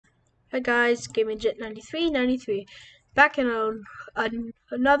Hi guys, GamingJet9393 back in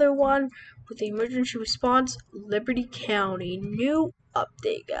another one with the emergency response Liberty County new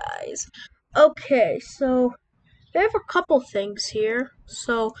update, guys. Okay, so they have a couple things here.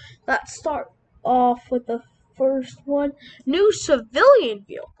 So let's start off with the first one, new civilian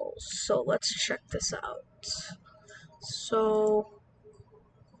vehicles. So let's check this out. So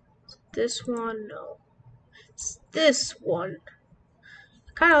this one, no, it's this one.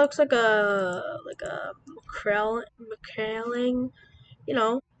 Kind of looks like a McCrelling, McCrelling.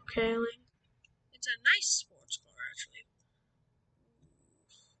 It's a nice sports car, actually.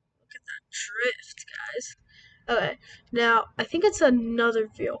 Look at that drift, guys. Okay, now I think it's another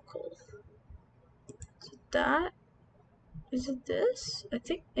vehicle. Is it that? Is it this? I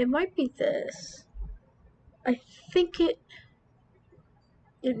think it might be this. I think it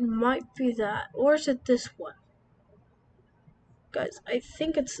might be that, or is it this one? Guys, I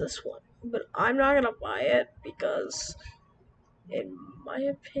think it's this one, but I'm not gonna buy it because, in my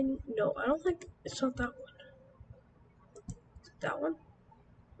opinion, no, I don't think it's not that one. That one?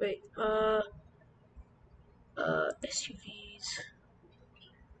 Wait, SUVs.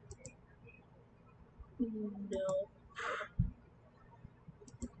 No.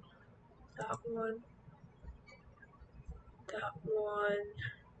 That one. That one.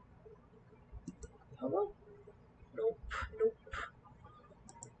 That one? Nope. Nope.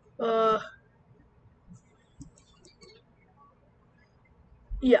 Uh,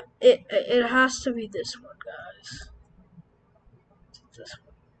 yeah, it has to be this one, guys. It's this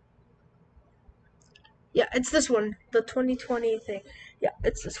one. Yeah, it's this one. The 2020 thing. Yeah,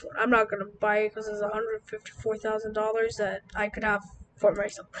 it's this one. I'm not gonna buy it because it's $154,000 that I could have for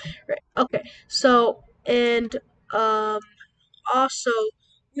myself. Right. Okay. So, and um also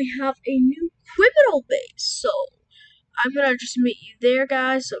we have a new criminal base. So I'm gonna just meet you there,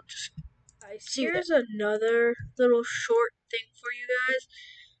 guys. So just guys, here's another little short thing for you guys.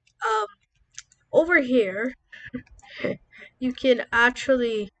 Over here, you can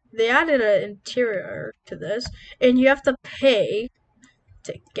actually they added an interior to this, and you have to pay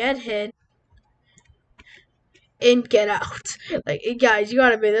to get in and get out. Like, guys, you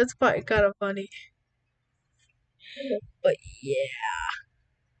gotta admit that's kind of funny. But yeah,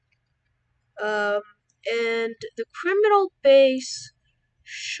 um, and the criminal base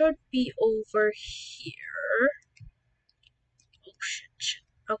should be over here. Oh shit.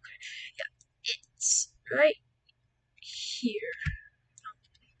 Okay, yeah, it's right here.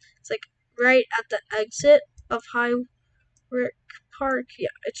 It's like right at the exit of Highwick Park. Yeah,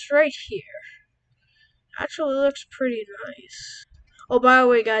 it's right here. Actually, looks pretty nice. Oh, by the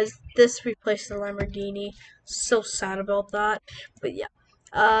way, guys, this replaced the Lamborghini. So sad about that. But yeah.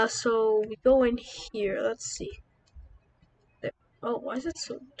 So we go in here. Let's see. There. Oh, why is it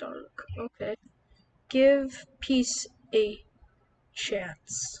so dark? Okay. Give peace a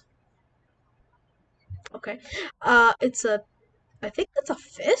chance. Okay. It's a. I think that's a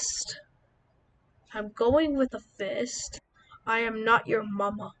fist. I'm going with a fist. I am not your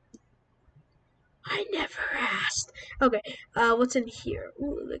mama. I never asked. Okay, what's in here?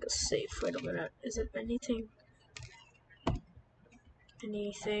 Ooh, like a safe. Wait a minute. Is it anything in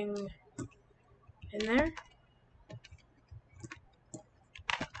there?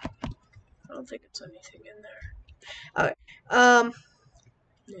 I don't think it's anything in there. Okay.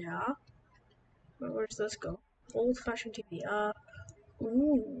 Yeah. Where's this go? Old-fashioned TV.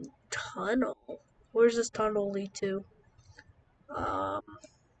 Ooh, tunnel. Where's this tunnel lead to? Um,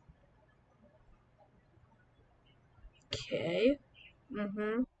 okay.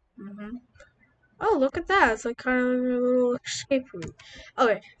 Mm-hmm. Mm-hmm. Oh, look at that. It's like kind of like a little escape route.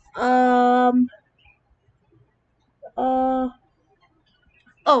 Okay. Um, uh,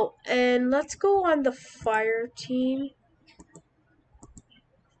 oh, and let's go on the fire team.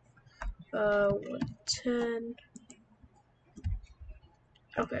 110.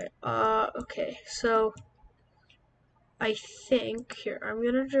 Okay, okay, so I think here, I'm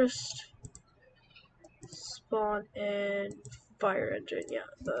gonna just spawn in fire engine. Yeah,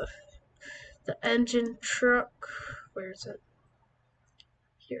 the engine truck. Where is it?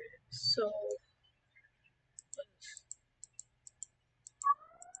 Here it is. So,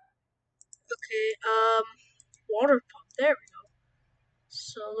 okay, water pump. There we go.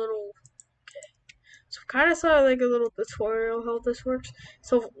 So, little. So kind of saw like a little tutorial how this works.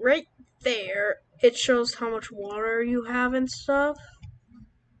 So right there, it shows how much water you have and stuff.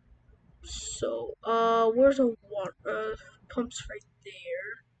 So where's the water pumps right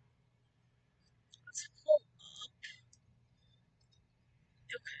there? Let's pull.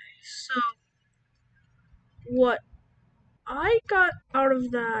 Okay, so what I got out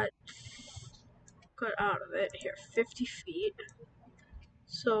of that. Got out of it here, 50 feet.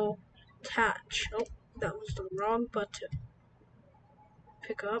 So, attach. Oh, that was the wrong button.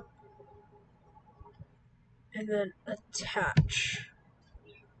 Pick up. And then attach.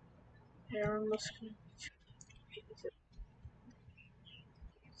 Here, must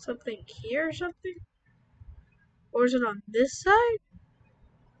something here or something? Or is it on this side?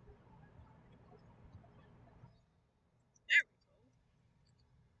 There we go.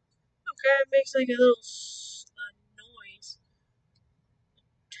 Okay, it makes like a little noise.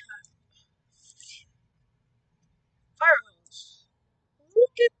 Fire hose.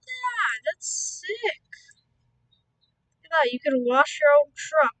 Look at that! That's sick! Look at that, you can wash your own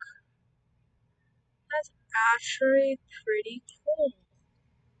truck. That's actually pretty cool.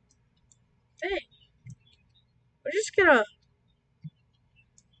 Dang. We're just gonna.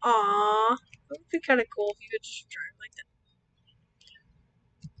 Aww. That would be kind of cool if you could just drive like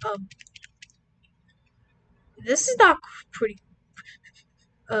that. This is not pretty.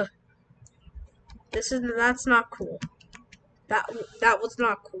 Uh, that's not cool. That that was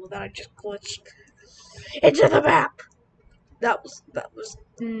not cool. That I just glitched into the map. That was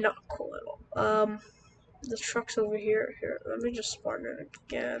not cool at all. The truck's over here. Here, let me just spawn it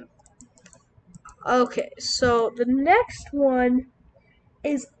again. Okay, so the next one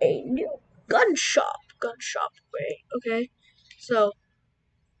is a new gun shop. Gun shop way. Okay, so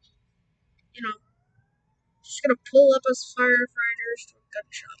you know, just gonna pull up as firefighters to a gun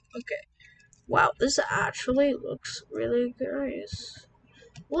shop. Okay. Wow, this actually looks really nice.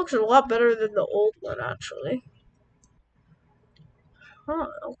 Looks a lot better than the old one, actually. Huh,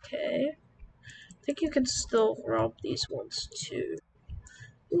 okay. I think you can still rob these ones too.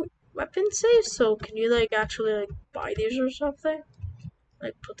 Ooh, weapon safe, so can you like actually like buy these or something?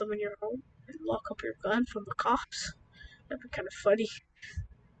 Like put them in your home and lock up your gun from the cops? That'd be kind of funny.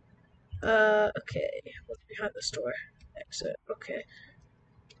 Okay. What's behind the store? Exit. Okay.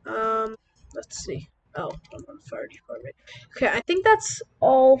 Um, let's see. Oh, I'm on the fire department. Okay, I think that's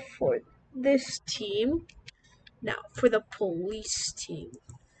all for this team. Now, for the police team.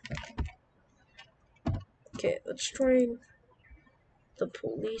 Okay, let's join the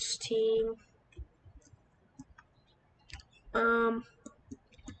police team. Um,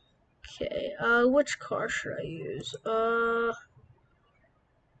 okay, which car should I use? Let's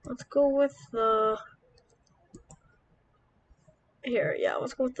go with the... Here, yeah,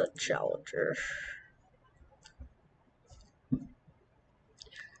 let's go with the Challenger.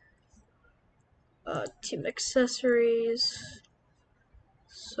 Team accessories.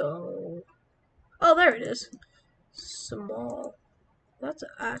 So... Oh, there it is. Small. That's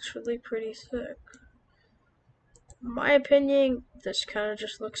actually pretty sick. In my opinion, this kind of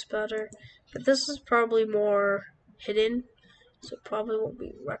just looks better. But this is probably more hidden, so it probably won't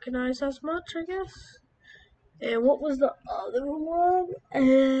be recognized as much, I guess. And what was the other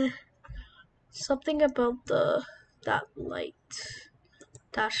one? Something about that light.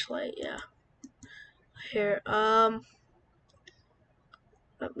 Dash light, yeah. Here,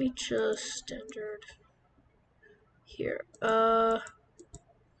 let me just standard here. And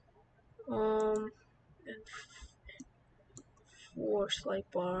force light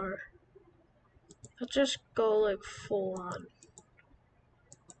bar. I'll just go like full on.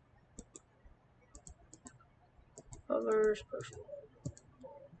 Others, personal.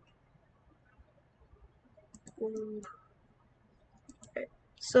 Okay.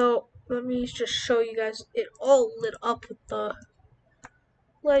 So let me just show you guys. It all lit up with the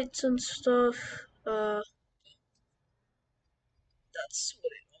lights and stuff. That's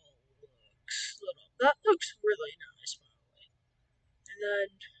what it all looks lit up. That looks really nice, by the way. And then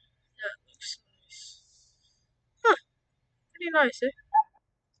that looks nice. Huh, pretty nice, eh?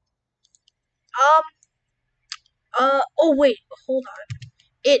 Oh wait, hold on.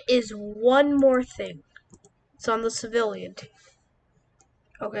 It is one more thing. It's on the civilian team.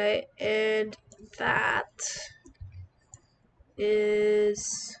 Okay, and that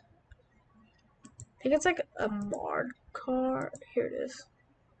is, I think it's like a mod car. Here it is.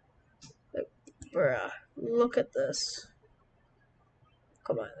 Like, bruh, look at this.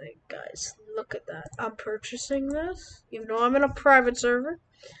 Come on, like, guys, look at that. I'm purchasing this, even though I'm in a private server.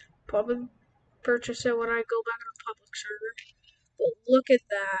 Probably purchase it when I go back to a public server. But look at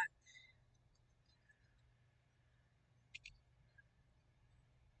that.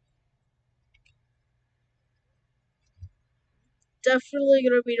 Definitely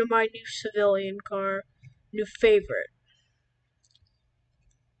gonna be my new civilian car, new favorite.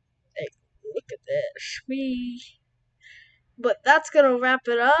 Hey, look at this. But that's gonna wrap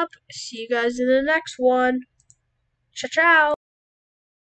it up. See you guys in the next one. Ciao, ciao.